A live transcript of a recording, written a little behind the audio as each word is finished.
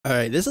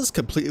Alright, this is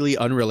completely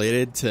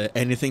unrelated to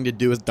anything to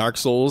do with Dark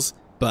Souls,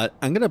 but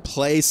I'm gonna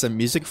play some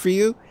music for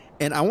you,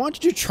 and I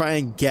want you to try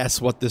and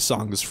guess what this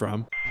song is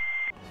from.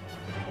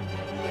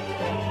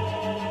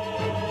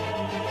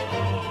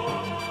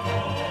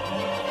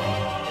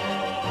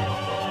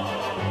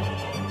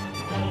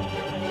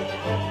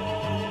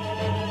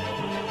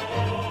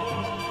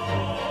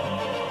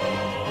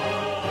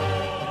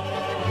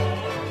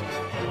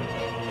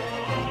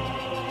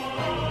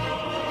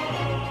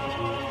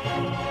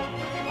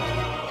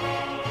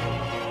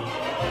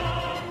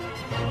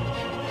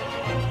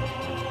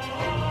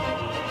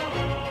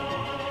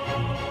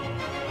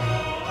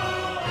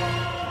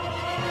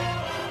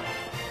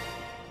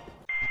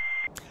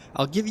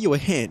 I'll give you a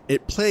hint.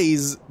 It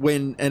plays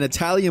when an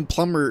Italian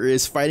plumber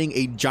is fighting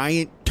a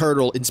giant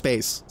turtle in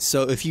space.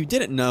 So if you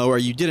didn't know or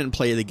you didn't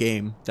play the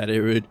game that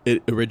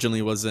it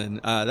originally was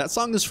in, that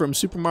song is from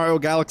Super Mario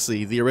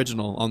Galaxy, the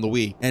original on the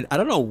Wii. And I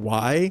don't know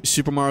why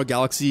Super Mario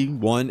Galaxy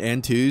 1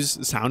 and 2's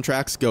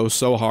soundtracks go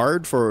so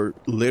hard for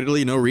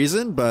literally no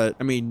reason, but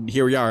I mean,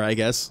 here we are, I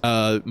guess.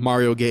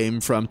 Mario game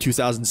from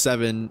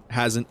 2007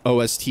 has an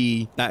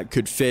OST that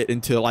could fit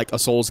into like a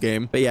Souls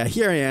game. But yeah,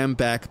 here I am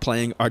back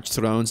playing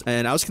Archthrones,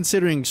 and I was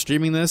considering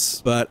streaming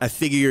this, but I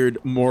figured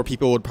more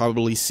people would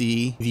probably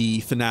see the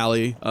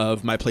finale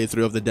of my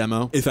playthrough of the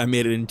demo if I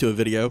made it into a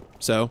video.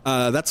 So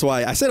that's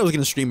why I said I was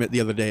going to stream it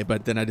the other day,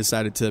 but then I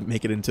decided to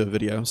make it into a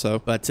video. So,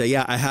 but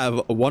yeah, I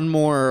have one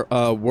more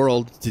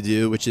world to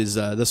do, which is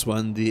this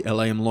one, the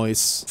Elaim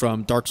Lois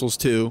from Dark Souls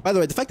 2. By the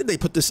way, the fact that they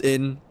put this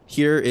in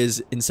here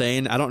is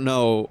insane. I don't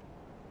know.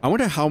 I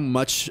wonder how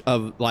much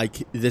of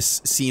like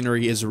this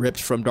scenery is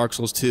ripped from Dark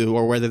Souls 2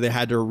 or whether they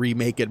had to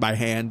remake it by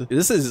hand.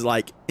 This is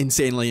like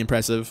insanely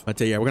impressive. But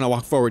yeah, we're gonna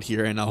walk forward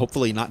here and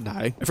hopefully not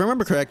die. If I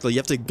remember correctly, you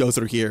have to go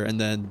through here and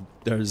then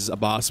there's a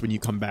boss when you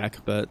come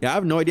back. But yeah, I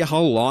have no idea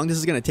how long this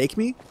is gonna take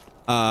me.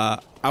 I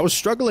was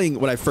struggling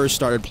when I first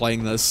started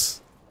playing this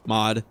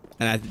mod,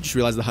 and I just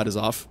realized the HUD is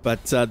off.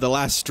 But the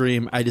last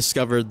stream, I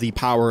discovered the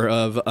power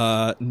of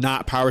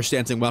not power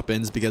stancing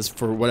weapons, because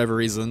for whatever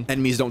reason,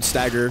 enemies don't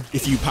stagger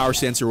if you power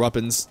stance your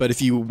weapons. But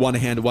if you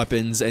one-hand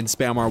weapons and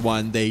spam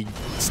R1, they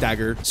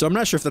stagger. So I'm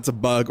not sure if that's a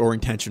bug or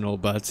intentional,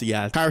 but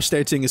yeah, power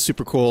stancing is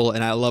super cool,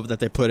 and I love that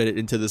they put it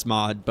into this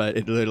mod, but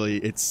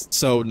it's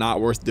so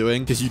not worth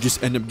doing, because you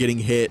just end up getting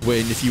hit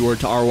when if you were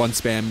to R1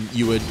 spam,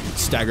 you would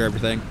stagger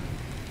everything.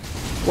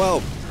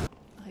 Well,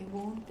 I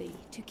warn thee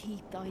to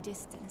keep thy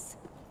distance.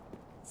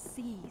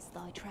 Cease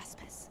thy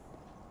trespass,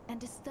 and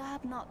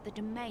disturb not the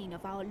domain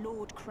of our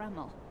Lord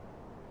Kreml.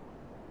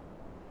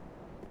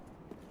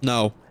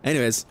 no.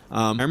 Anyways,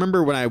 I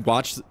remember when I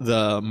watched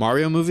the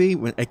Mario movie,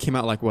 when it came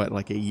out like what,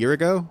 like a year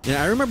ago?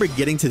 Yeah, I remember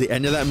getting to the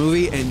end of that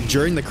movie, and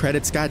during the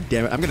credits, god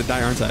damn it, I'm gonna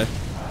die, aren't I?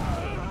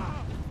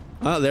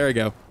 Oh, there we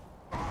go.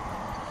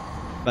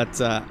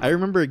 But I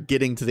remember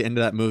getting to the end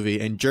of that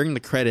movie, and during the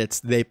credits,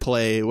 they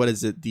play, what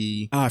is it?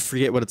 The, I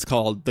forget what it's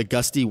called. The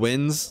Gusty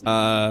Winds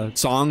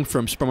song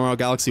from Super Mario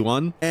Galaxy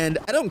 1. And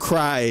I don't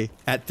cry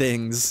at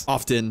things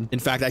often. In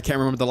fact, I can't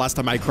remember the last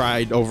time I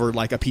cried over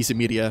like a piece of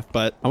media.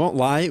 But I won't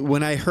lie,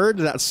 when I heard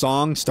that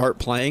song start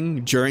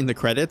playing during the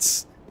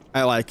credits,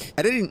 I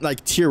didn't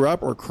like tear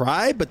up or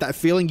cry, but that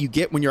feeling you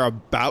get when you're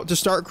about to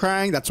start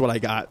crying, that's what I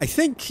got. I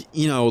think,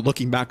 you know,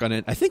 looking back on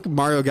it, I think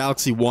Mario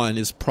Galaxy 1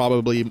 is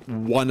probably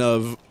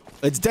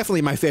it's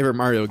definitely my favorite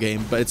Mario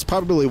game, but it's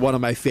probably one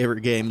of my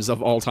favorite games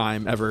of all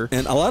time ever.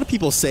 And a lot of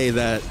people say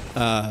that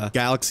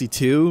Galaxy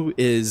 2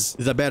 is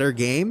the better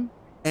game.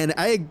 And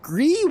I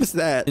agree with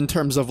that in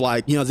terms of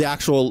like, you know, the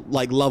actual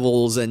like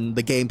levels and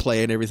the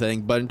gameplay and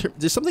everything. But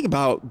there's something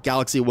about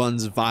Galaxy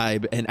 1's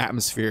vibe and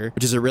atmosphere,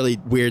 which is a really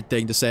weird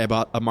thing to say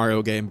about a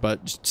Mario game,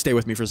 but just stay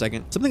with me for a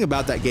second. Something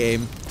about that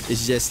game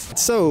is just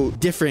so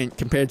different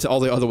compared to all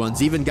the other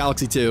ones, even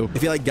Galaxy 2. I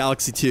feel like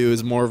Galaxy 2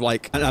 is more of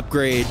like an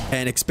upgrade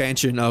and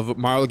expansion of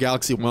Mario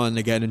Galaxy 1,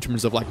 again, in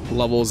terms of like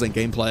levels and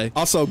gameplay.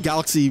 Also,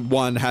 Galaxy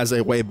 1 has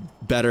a way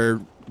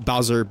better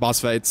Bowser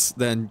boss fights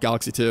than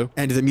Galaxy 2,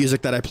 and the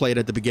music that I played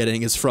at the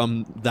beginning is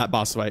from that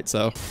boss fight.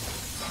 So,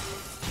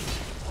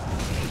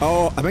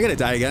 oh, am I gonna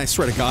die again? I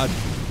swear to God.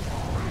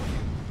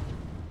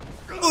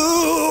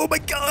 Oh my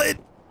God.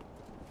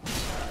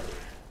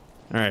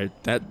 All right,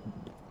 that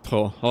that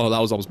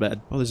was almost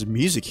bad. Oh, there's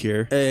music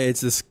here.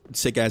 It's this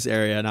sick ass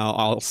area. Now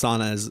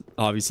Alsana is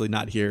obviously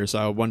not here, so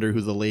I wonder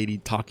who the lady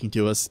talking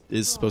to us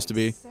is supposed to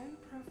be. So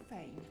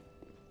profane,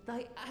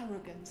 thy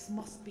arrogance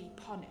must be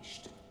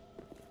punished.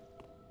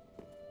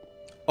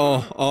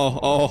 Oh.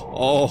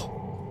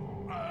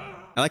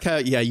 I like how,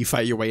 yeah, you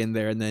fight your way in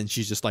there and then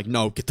she's just like,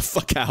 no, get the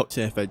fuck out.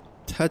 If I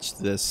touch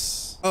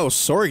this. Oh,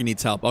 Sorig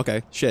needs help.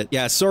 Okay, shit.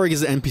 Yeah, Sorig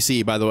is an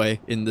NPC, by the way,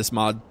 in this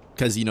mod,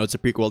 because, you know, it's a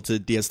prequel to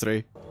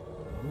DS3.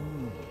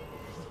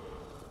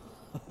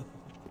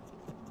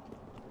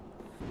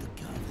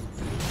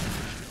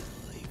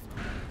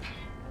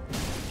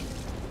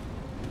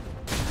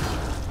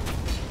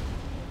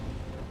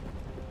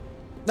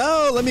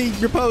 No, let me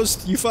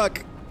riposte, you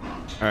fuck.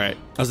 All right,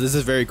 oh, so this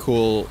is very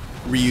cool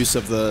reuse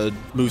of the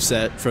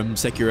moveset from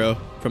Sekiro,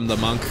 from the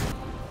monk.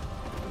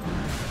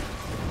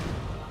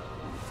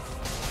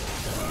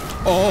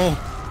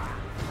 Oh.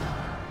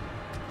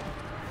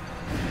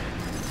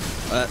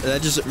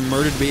 That just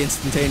murdered me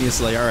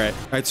instantaneously. All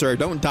right, sir,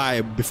 don't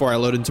die before I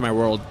load into my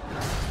world.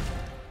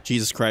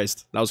 Jesus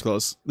Christ, that was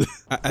close.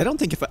 I don't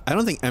think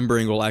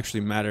embering will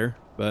actually matter,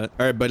 but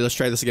all right, buddy, let's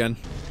try this again.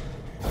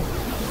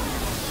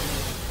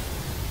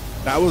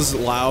 That was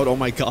loud. Oh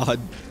my God.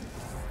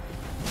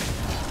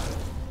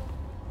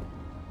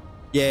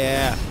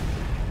 Yeah.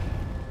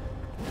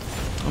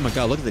 Oh my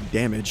God, look at the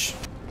damage.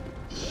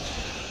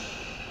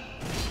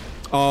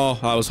 Oh,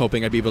 I was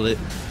hoping I'd be able to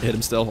hit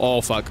him still.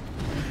 Oh, fuck.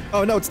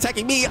 Oh no, it's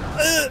attacking me.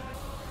 Ugh.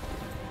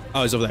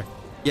 Oh, he's over there.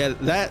 Yeah,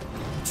 that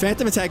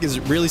phantom attack is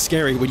really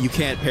scary when you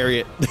can't parry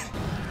it.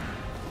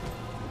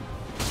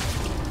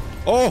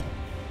 Oh.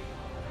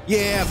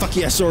 Yeah, fuck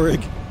yeah,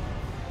 Sorig.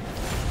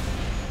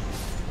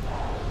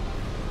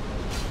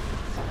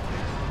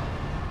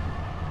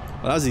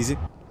 Well, that was easy.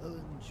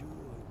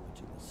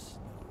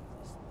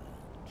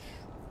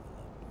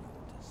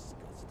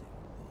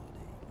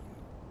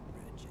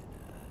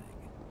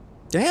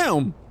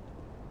 Damn.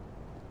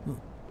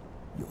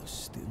 You're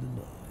still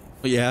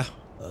alive. Yeah.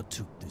 I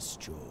took this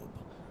job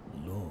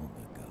long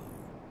ago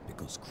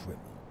because Kreml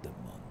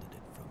demanded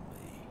it from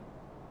me.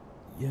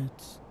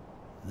 Yet,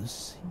 the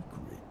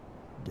secret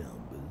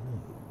down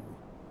below.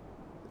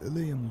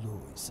 Eliam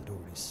Lois had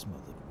already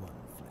smothered one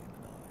flame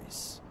in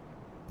ice,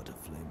 but a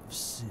flame of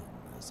sin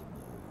has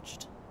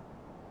emerged.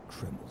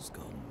 Kreml's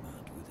gone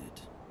mad with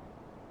it.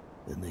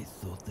 And they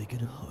thought they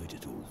could hide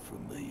it all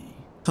from me.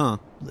 Huh.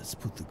 Let's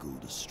put the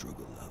Golden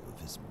Struggle out of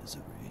his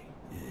misery,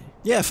 yeah?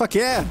 Yeah, fuck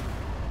yeah.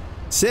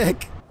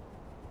 Sick.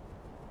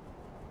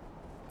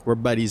 We're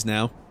buddies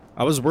now.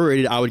 I was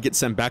worried I would get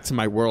sent back to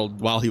my world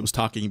while he was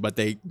talking, but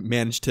they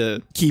managed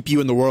to keep you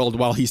in the world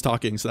while he's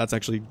talking, so that's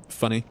actually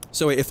funny.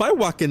 So wait, if I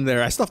walk in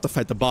there, I still have to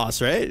fight the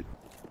boss, right?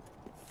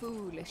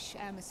 Foolish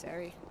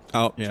emissary.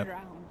 Oh, yeah.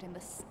 Drowned in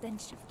the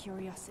stench of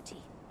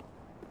curiosity.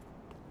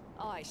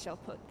 I shall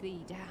put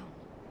thee down.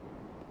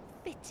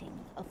 Fitting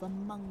of a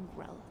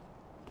mongrel.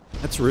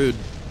 That's rude.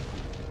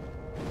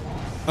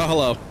 Oh,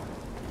 hello.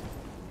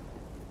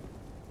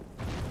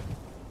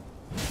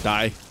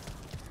 Die.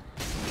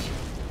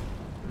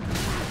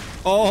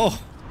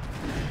 Oh!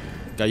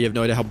 God, you have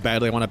no idea how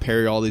badly I want to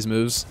parry all these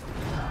moves.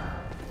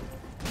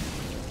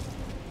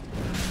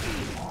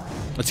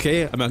 That's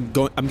okay. I'm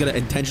gonna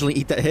intentionally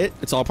eat that hit.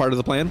 It's all part of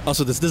the plan.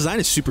 Also, this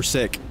design is super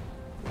sick.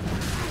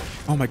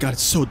 Oh my God,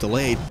 it's so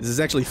delayed. This is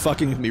actually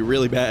fucking with me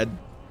really bad.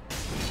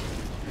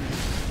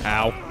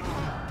 Ow.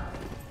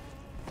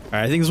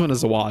 Alright, I think this one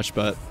is a wash,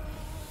 but...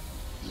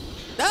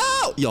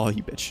 No! Y'all,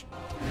 you bitch.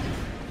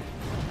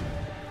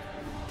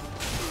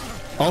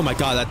 Oh my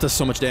God, that does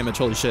so much damage.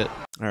 Holy shit.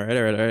 Alright.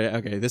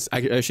 Okay, this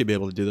I should be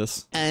able to do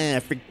this. I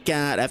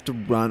forgot. I have to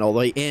run all the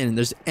way in.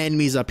 There's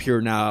enemies up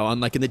here now,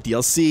 unlike in the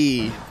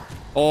DLC.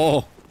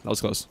 Oh, that was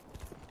close.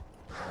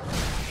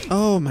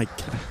 Oh my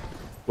God.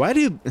 Why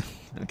do...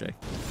 Okay.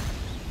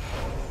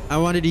 I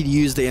wanted to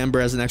use the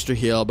Ember as an extra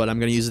heal, but I'm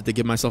going to use it to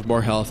give myself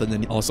more health and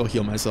then also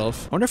heal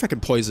myself. I wonder if I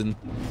can poison.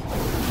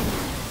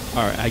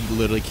 Alright, I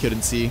literally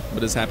couldn't see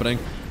what is happening.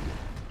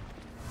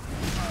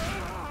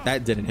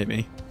 That didn't hit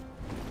me.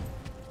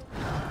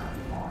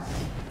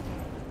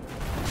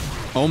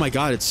 Oh my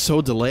God, it's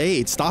so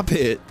delayed. Stop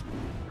it.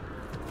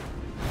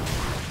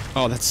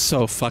 Oh, that's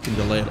so fucking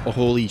delayed. Oh,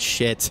 holy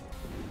shit.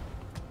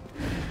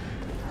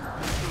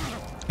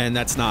 And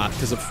that's not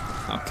because of...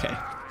 Okay.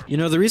 You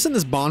know, the reason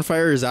this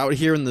bonfire is out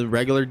here in the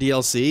regular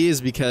DLC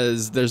is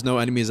because there's no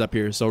enemies up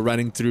here, so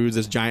running through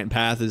this giant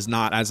path is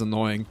not as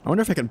annoying. I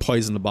wonder if I can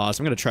poison the boss.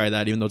 I'm gonna try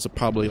that, even though it's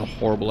probably a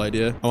horrible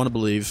idea. I want to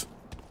believe.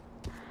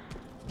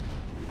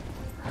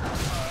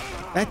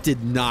 That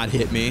did not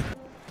hit me.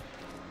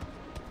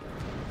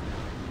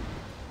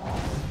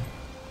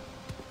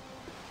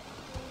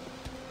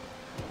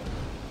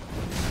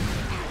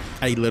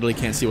 I literally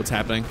can't see what's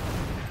happening.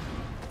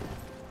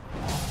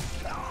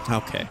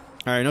 Okay.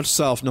 Alright, note to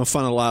self, no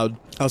fun allowed.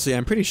 Also, yeah,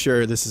 I'm pretty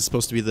sure this is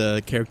supposed to be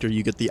the character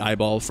you get the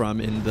eyeball from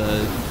in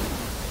the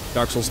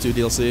Dark Souls 2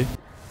 DLC.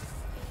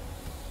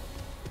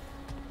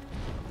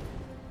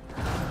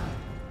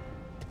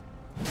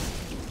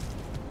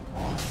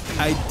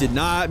 I did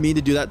not mean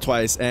to do that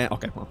twice. And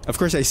okay, well, of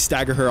course I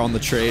stagger her on the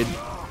trade.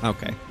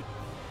 Okay.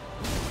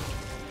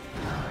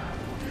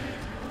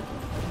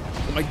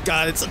 Oh my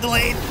God, it's so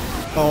delayed.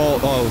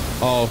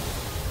 Oh.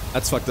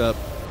 That's fucked up.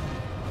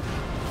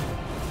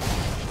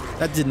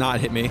 That did not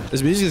hit me.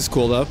 This music is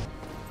cool though.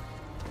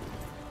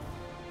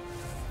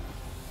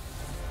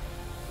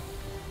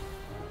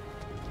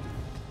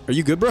 Are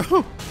you good, bro?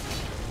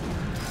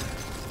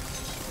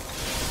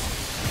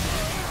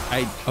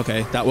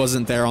 Okay, that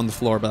wasn't there on the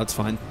floor, but that's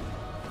fine.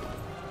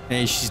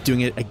 Hey, she's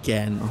doing it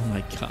again. Oh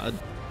my God.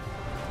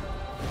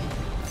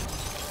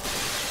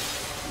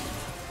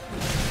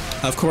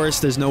 Of course,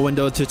 there's no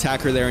window to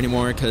attack her there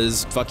anymore,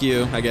 because fuck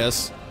you, I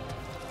guess.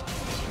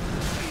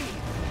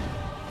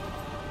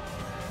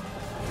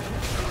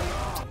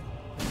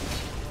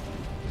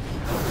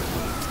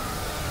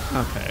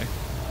 Okay.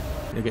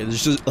 Okay,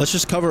 let's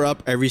just cover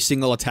up every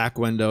single attack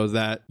window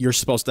that you're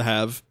supposed to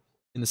have.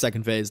 in the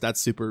second phase. That's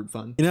super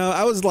fun. You know,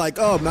 I was like,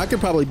 oh, I could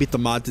probably beat the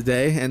mod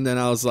today. And then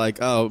I was like,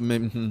 oh,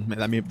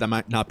 maybe, that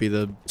might not be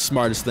the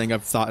smartest thing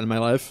I've thought in my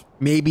life.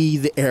 Maybe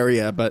the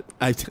area, but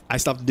I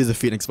stopped to do the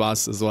Phoenix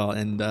boss as well.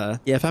 And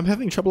yeah, if I'm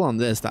having trouble on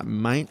this, that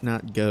might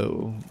not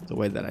go the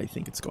way that I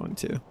think it's going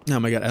to. Oh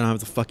my god, I don't have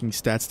the fucking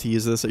stats to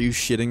use this. Are you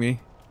shitting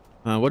me?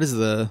 What does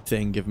the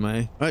thing give my...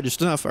 All right,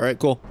 just enough. All right,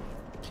 cool.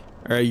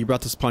 All right, you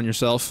brought this upon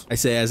yourself. I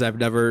say as I've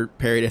never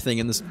parried a thing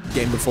in this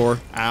game before.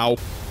 Ow.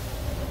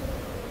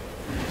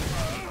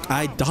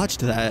 I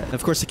dodged that.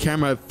 Of course, the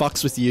camera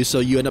fucks with you, so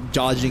you end up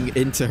dodging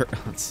into her.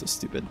 Oh, that's so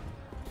stupid.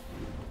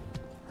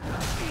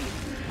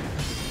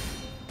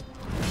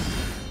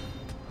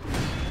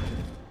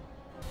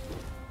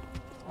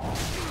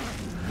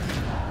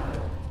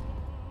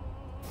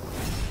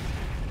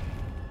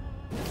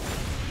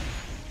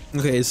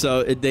 Okay,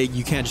 so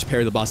you can't just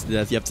parry the boss to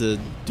death. You have to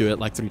do it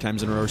like 3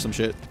 times in a row or some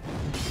shit.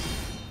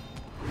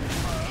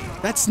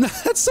 That's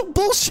so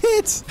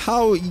bullshit.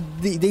 How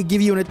they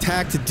give you an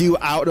attack to do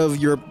out of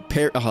your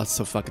parry. Oh, it's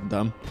so fucking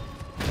dumb.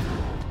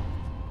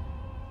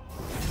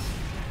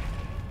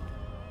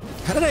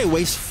 How did I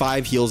waste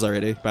 5 heals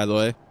already, by the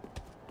way?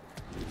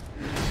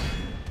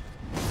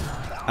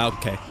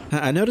 Okay.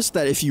 I noticed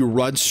that if you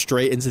run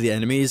straight into the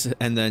enemies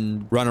and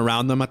then run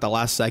around them at the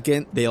last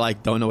second, they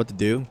like don't know what to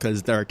do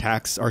because their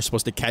attacks are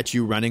supposed to catch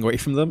you running away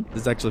from them.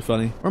 It's actually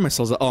funny. Where are my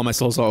souls? Oh, my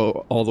souls are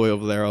all the way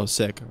over there. Oh,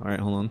 sick. All right,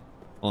 hold on.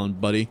 Hold on,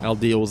 buddy. I'll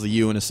deal with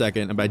you in a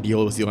second. And by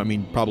deal with you, I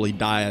mean probably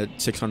die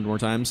at 600 more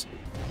times.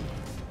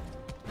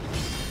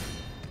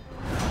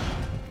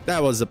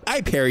 That was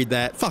I parried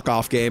that. Fuck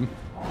off, game.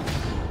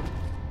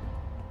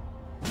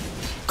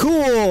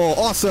 Cool.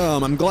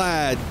 Awesome. I'm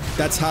glad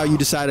that's how you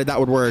decided that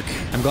would work.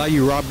 I'm glad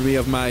you robbed me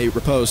of my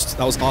riposte.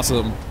 That was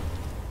awesome.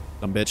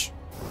 Dumb bitch.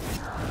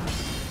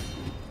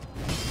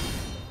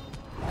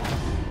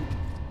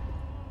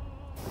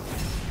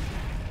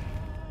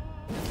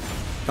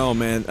 Oh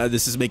man,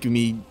 this is making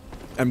me...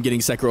 I'm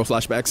getting Sekiro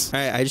flashbacks.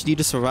 Alright, I just need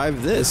to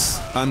survive this.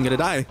 I'm gonna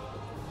die.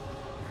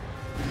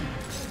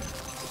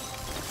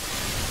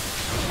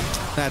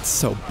 That's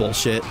so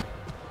bullshit.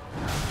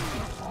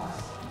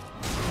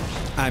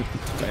 I'm...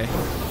 okay.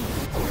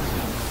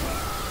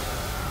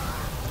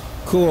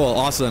 Cool,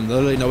 awesome.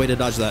 Literally no way to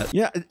dodge that.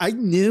 Yeah, I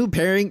knew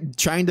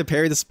trying to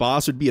parry this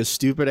boss would be a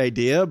stupid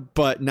idea,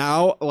 but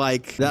now,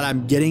 like, that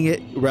I'm getting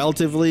it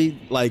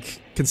relatively, like,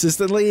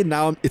 consistently,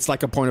 now it's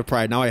like a point of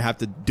pride. Now I have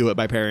to do it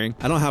by parrying.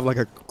 I don't have, like,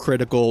 a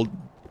critical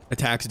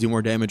attack to do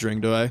more damage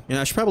ring, do I? You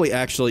know, I should probably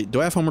actually... Do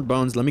I have Homeward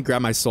Bones? Let me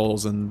grab my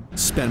souls and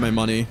spend my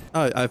money.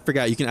 Oh, I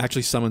forgot. You can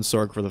actually summon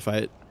Sorg for the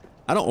fight.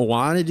 I don't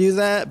want to do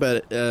that,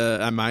 but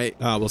I might.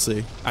 We'll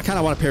see. I kind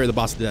of want to parry the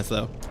boss to death,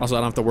 though. Also, I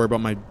don't have to worry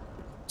about my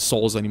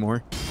souls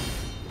anymore.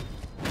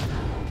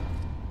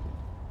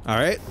 All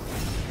right,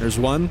 there's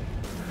one.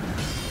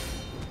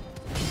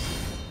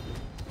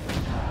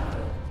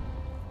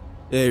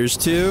 There's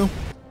 2.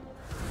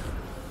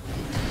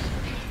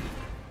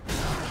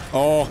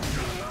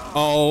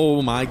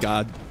 Oh my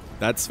god,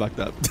 that's fucked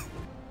up.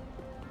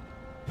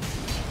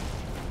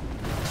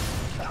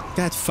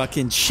 That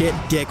fucking shit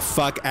dick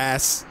fuck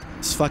ass.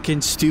 This fucking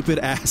stupid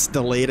ass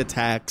delayed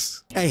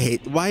attacks. I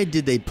hate... Why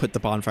did they put the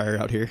bonfire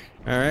out here?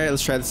 All right,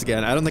 let's try this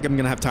again. I don't think I'm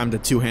gonna have time to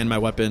two-hand my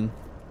weapon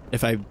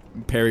if I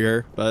parry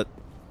her, but...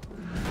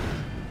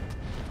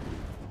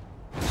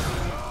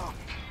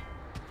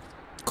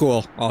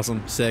 Cool.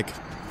 Awesome. Sick.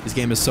 This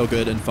game is so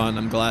good and fun.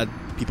 I'm glad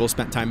people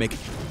spent time making...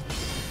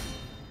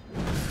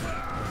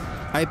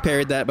 I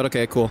parried that, but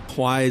okay, cool.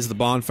 Why is the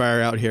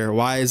bonfire out here?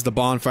 Why is the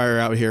bonfire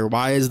out here?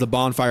 Why is the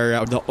bonfire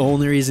out? The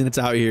only reason it's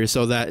out here is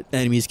so that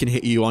enemies can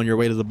hit you on your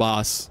way to the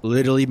boss.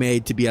 Literally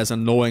made to be as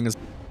annoying as...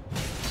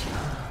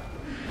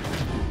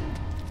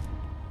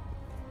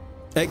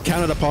 It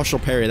counted a partial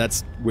parry.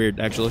 That's weird,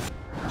 actually.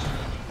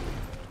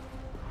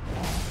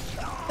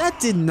 That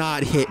did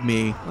not hit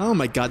me. Oh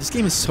my god, this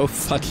game is so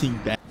fucking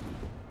bad.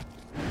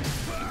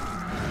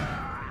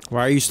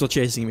 Why are you still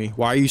chasing me?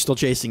 Why are you still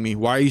chasing me?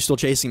 Why are you still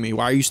chasing me?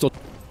 Why are you still...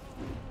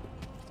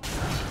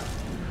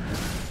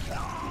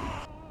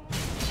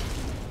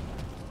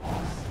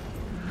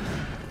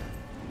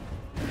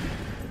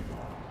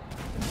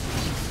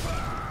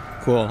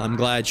 Cool, I'm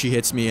glad she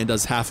hits me and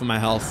does half of my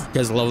health.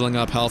 Because leveling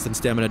up health and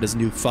stamina doesn't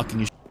do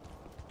fucking...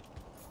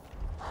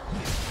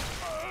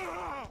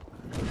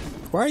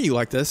 Why are you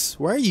like this?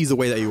 Why are you the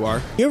way that you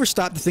are? You ever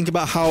stop to think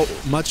about how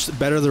much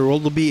better the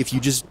world would be if you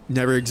just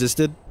never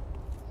existed?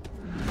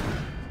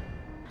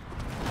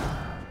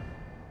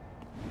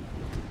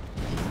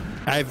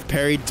 I've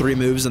parried 3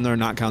 moves and they're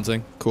not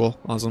counting. Cool.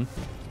 Awesome.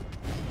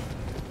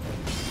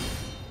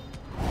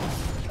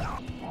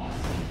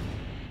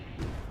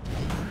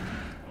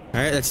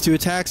 Alright, that's 2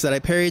 attacks that I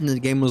parried and the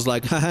game was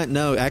like, haha,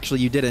 no, actually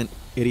you didn't,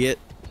 idiot.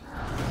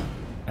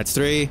 That's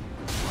 3.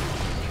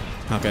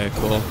 Okay,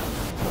 cool.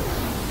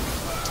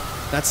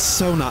 That's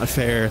so not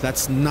fair.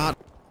 That's not...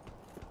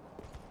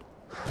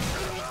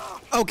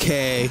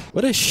 Okay.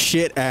 What a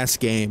shit-ass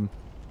game.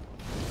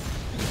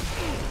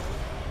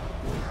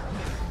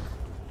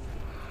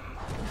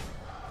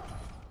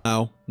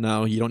 No,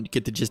 no, you don't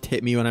get to just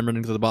hit me when I'm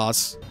running to the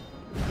boss.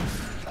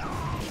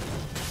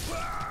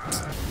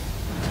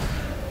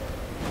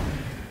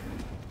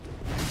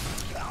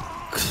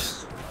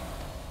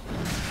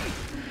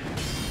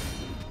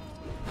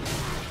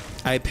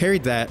 I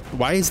parried that.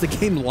 Why is the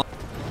game long?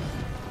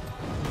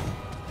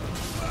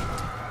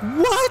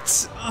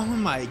 What? Oh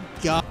my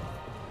god.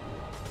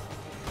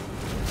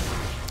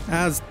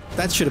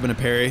 That should have been a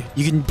parry.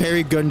 You can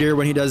parry Gundyr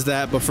when he does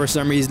that, but for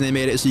some reason they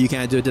made it so you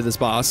can't do it to this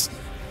boss.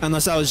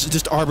 Unless I was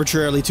just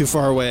arbitrarily too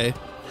far away.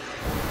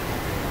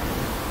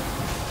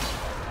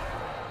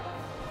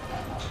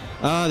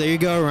 Oh, there you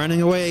go,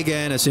 running away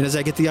again as soon as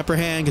I get the upper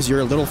hand because you're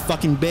a little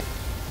fucking bitch.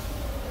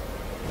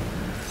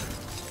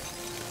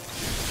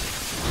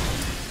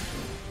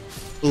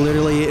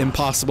 Literally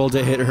impossible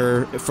to hit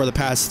her for the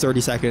past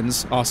 30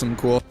 seconds. Awesome,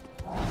 cool.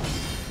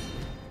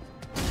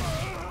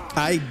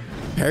 I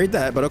parried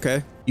that, but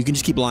okay. You can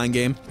just keep lying,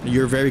 game.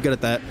 You're very good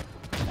at that.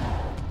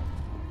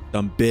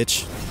 Dumb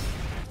bitch.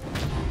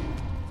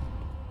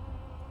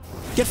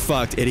 Get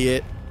fucked,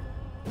 idiot.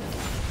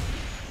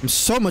 I'm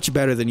so much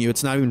better than you.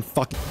 It's not even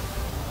fucking...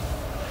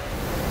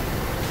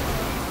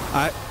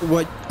 I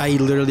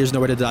literally, there's no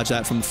way to dodge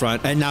that from the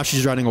front. And now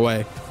she's running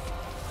away.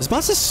 This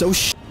boss is so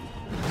shit.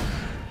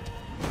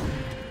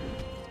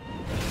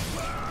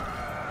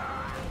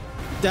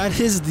 That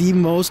is the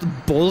most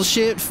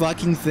bullshit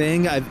fucking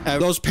thing I've ever...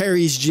 Those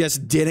parries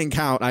just didn't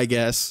count, I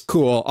guess.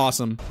 Cool.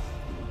 Awesome.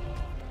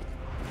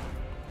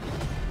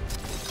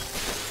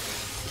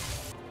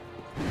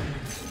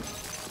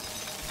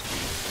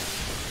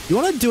 You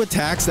want to do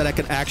attacks that I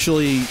can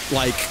actually,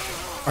 like...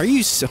 Are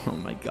you so... Oh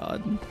my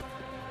god.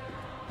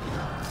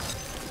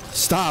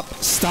 Stop.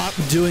 Stop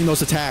doing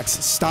those attacks.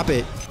 Stop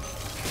it.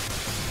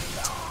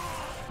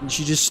 And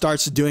she just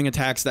starts doing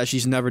attacks that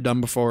she's never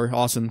done before.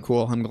 Awesome.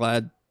 Cool. I'm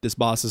glad. This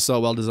boss is so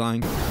well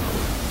designed.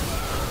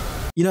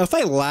 You know, if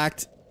I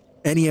lacked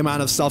any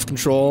amount of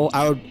self-control,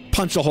 I would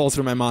punch a hole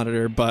through my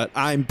monitor, but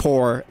I'm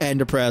poor and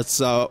depressed,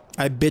 so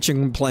I bitch and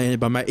complain,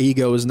 but my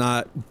ego is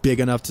not big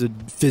enough to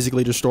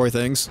physically destroy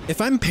things.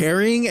 If I'm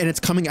parrying and it's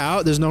coming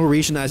out, there's no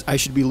reason I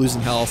should be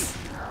losing health.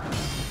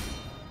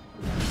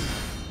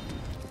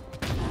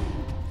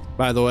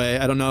 By the way,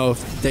 I don't know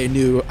if they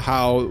knew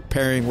how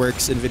parrying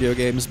works in video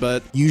games,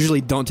 but you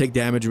usually don't take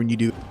damage when you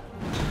do.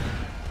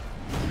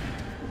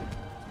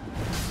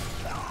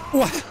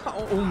 Wow.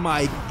 Oh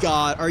my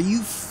god, are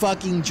you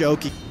fucking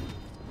joking?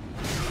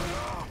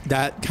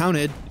 That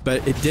counted,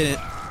 but it didn't.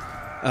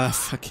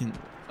 Fucking...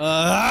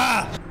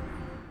 I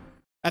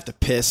have to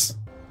piss.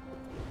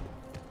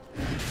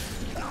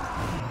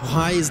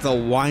 Why is the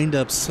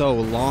wind-up so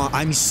long?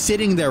 I'm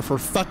sitting there for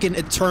fucking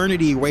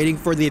eternity waiting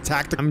for the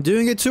attack to... I'm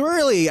doing it too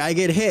early, I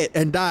get hit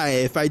and die.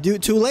 If I do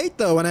it too late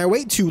though, and I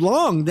wait too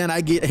long, then I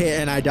get hit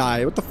and I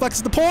die. What the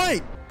fuck's the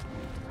point?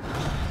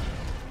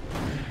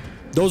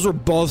 Those were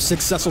both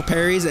successful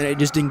parries, and it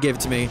just didn't give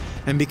it to me.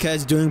 And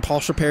because doing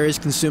partial parries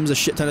consumes a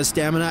shit ton of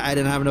stamina, I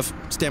didn't have enough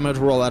stamina to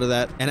roll out of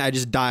that, and I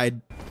just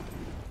died.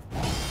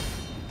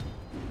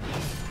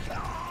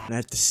 And I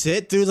have to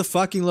sit through the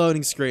fucking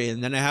loading screen,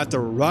 and then I have to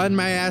run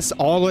my ass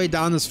all the way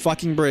down this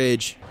fucking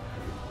bridge.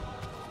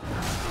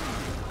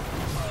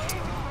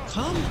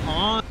 Come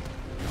on.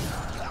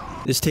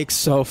 This takes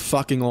so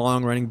fucking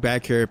long running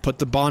back here. Put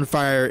the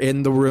bonfire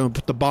in the room.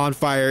 Put the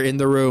bonfire in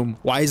the room.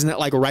 Why isn't it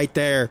like right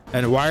there?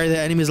 And why are the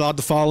enemies allowed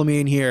to follow me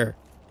in here?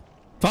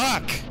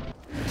 Fuck!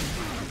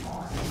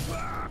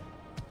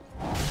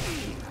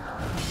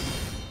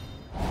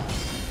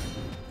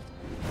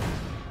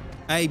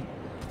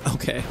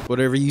 Okay.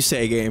 Whatever you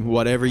say, game.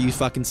 Whatever you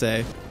fucking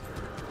say.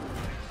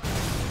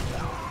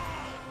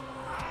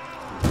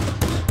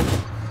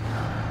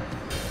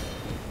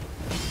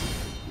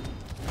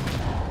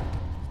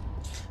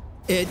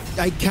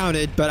 I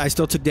counted, but I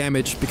still took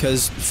damage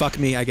because fuck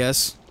me, I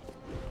guess.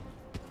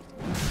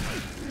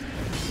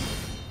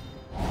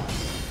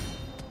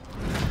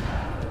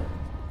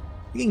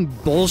 Fucking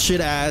bullshit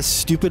ass,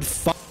 stupid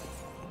fuck.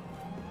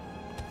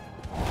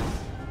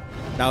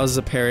 That was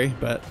a parry,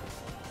 but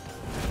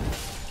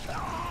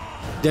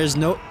there's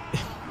no...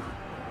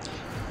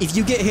 If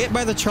you get hit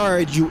by the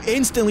charge, you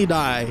instantly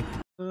die.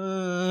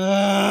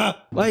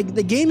 Like,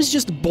 the game's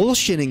just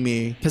bullshitting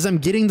me because I'm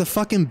getting the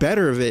fucking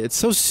better of it. It's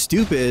so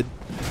stupid.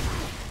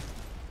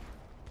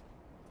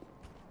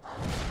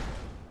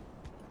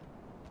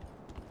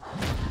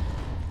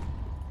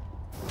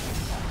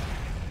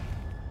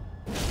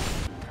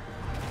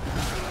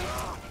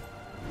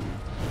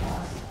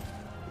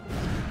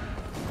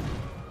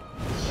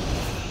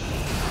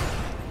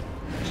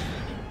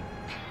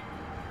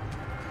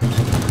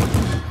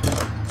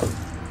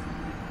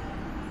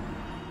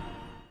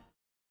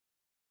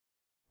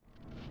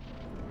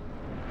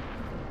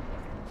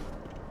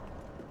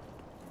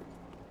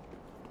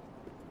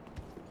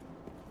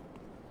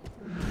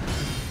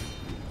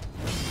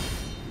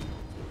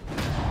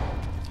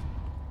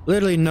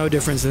 Literally no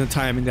difference in the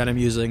timing that I'm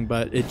using,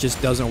 but it just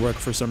doesn't work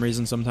for some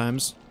reason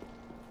sometimes.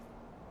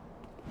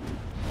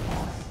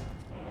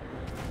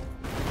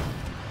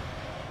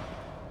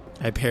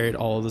 I parried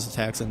all of those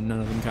attacks and none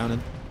of them counted.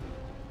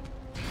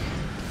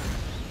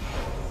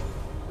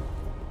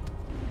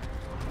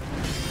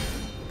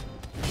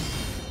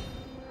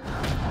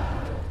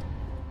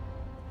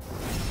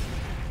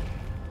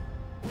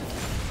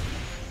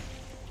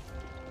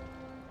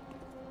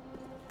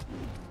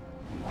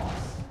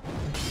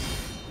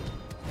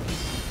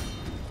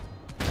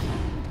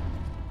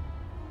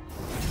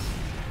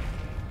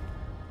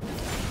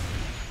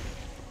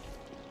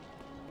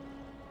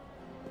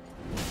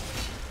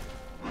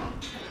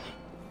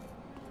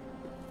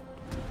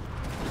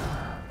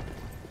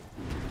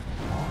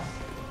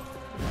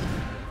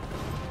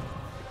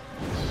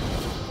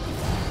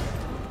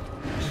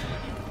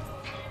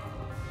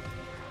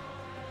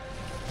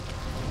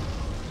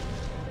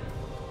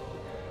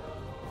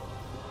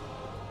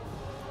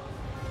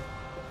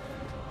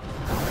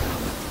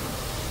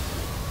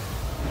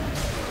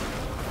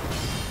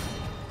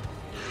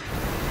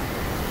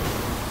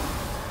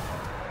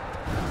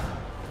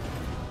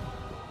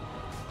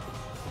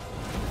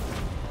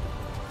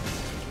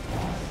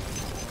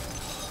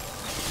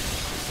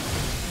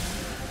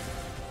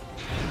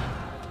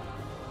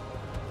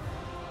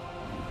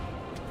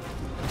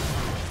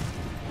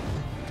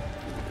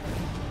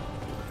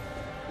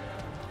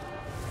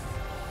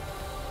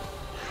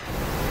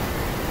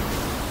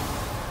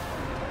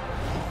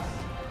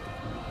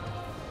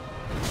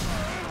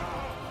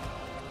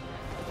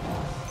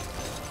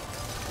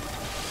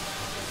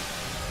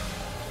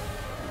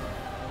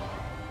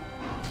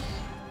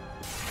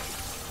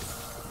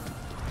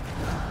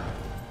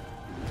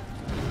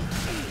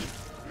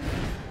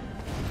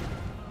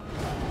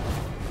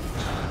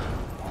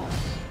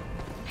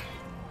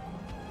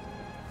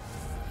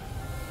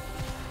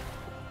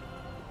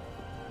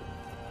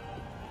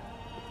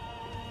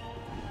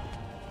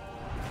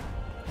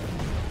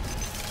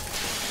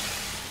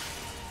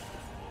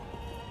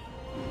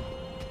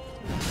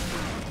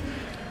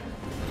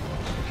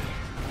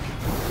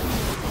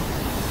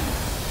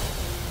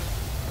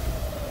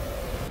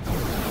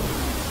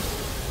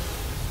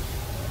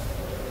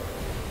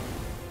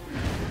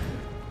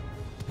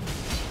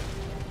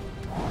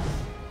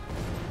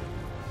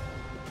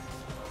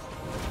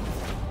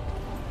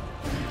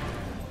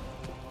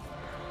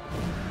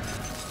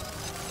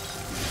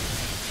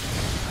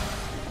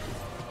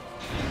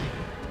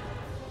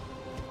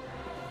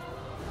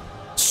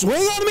 Swing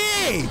on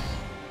me!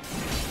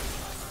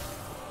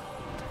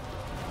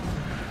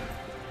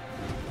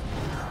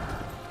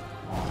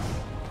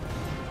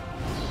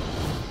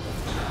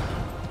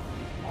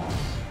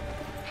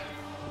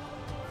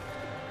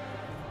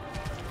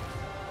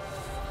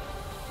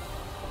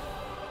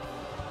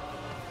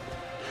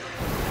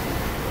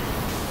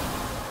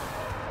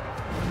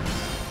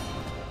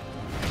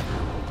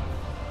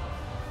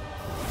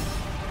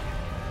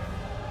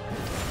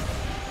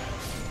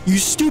 You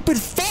stupid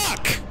fuck!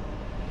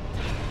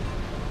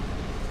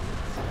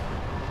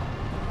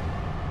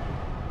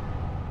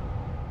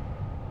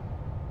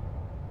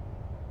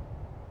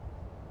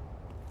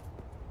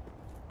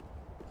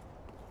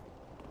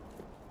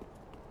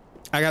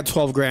 I got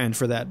 12 grand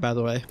for that, by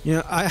the way. You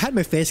know, I had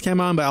my face cam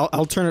on, but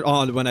I'll turn it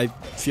on when I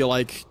feel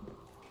like...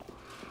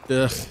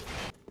 Ugh.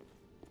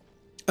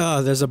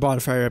 Oh, there's a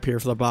bonfire up here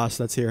for the boss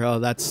that's here. Oh,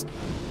 that's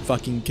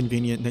fucking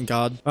convenient, thank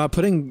God.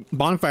 Putting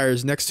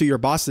bonfires next to your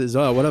bosses.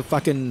 Oh, what a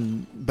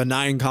fucking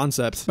benign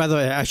concept. By the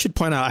way, I should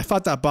point out, I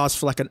fought that boss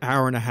for like an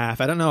hour and a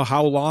half. I don't know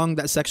how long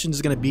that section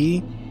is going to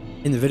be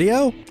in the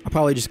video. I'll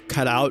probably just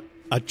cut out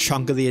a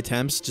chunk of the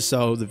attempts just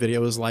so the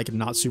video is like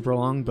not super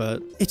long,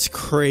 but it's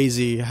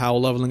crazy how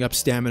leveling up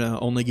stamina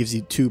only gives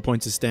you 2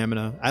 points of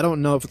stamina. I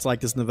don't know if it's like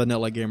this in the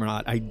vanilla game or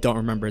not. I don't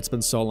remember. It's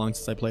been so long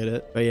since I played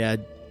it. But yeah,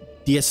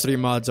 DS3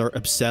 mods are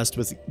obsessed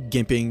with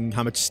gimping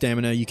how much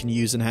stamina you can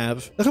use and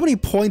have. Look how many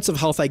points of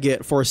health I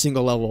get for a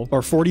single level,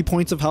 or 40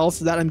 points of health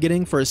that I'm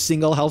getting for a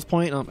single health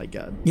point. Oh my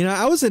God. You know,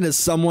 I was in a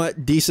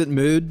somewhat decent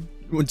mood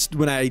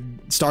when I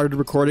started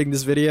recording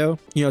this video,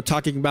 you know,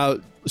 talking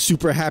about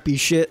super happy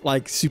shit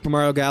like Super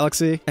Mario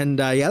Galaxy. And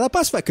yeah, that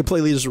boss fight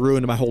completely just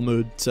ruined my whole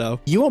mood. So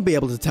you won't be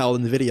able to tell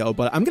in the video,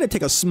 but I'm going to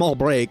take a small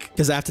break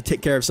because I have to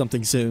take care of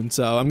something soon.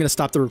 So I'm going to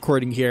stop the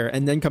recording here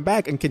and then come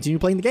back and continue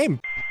playing the game.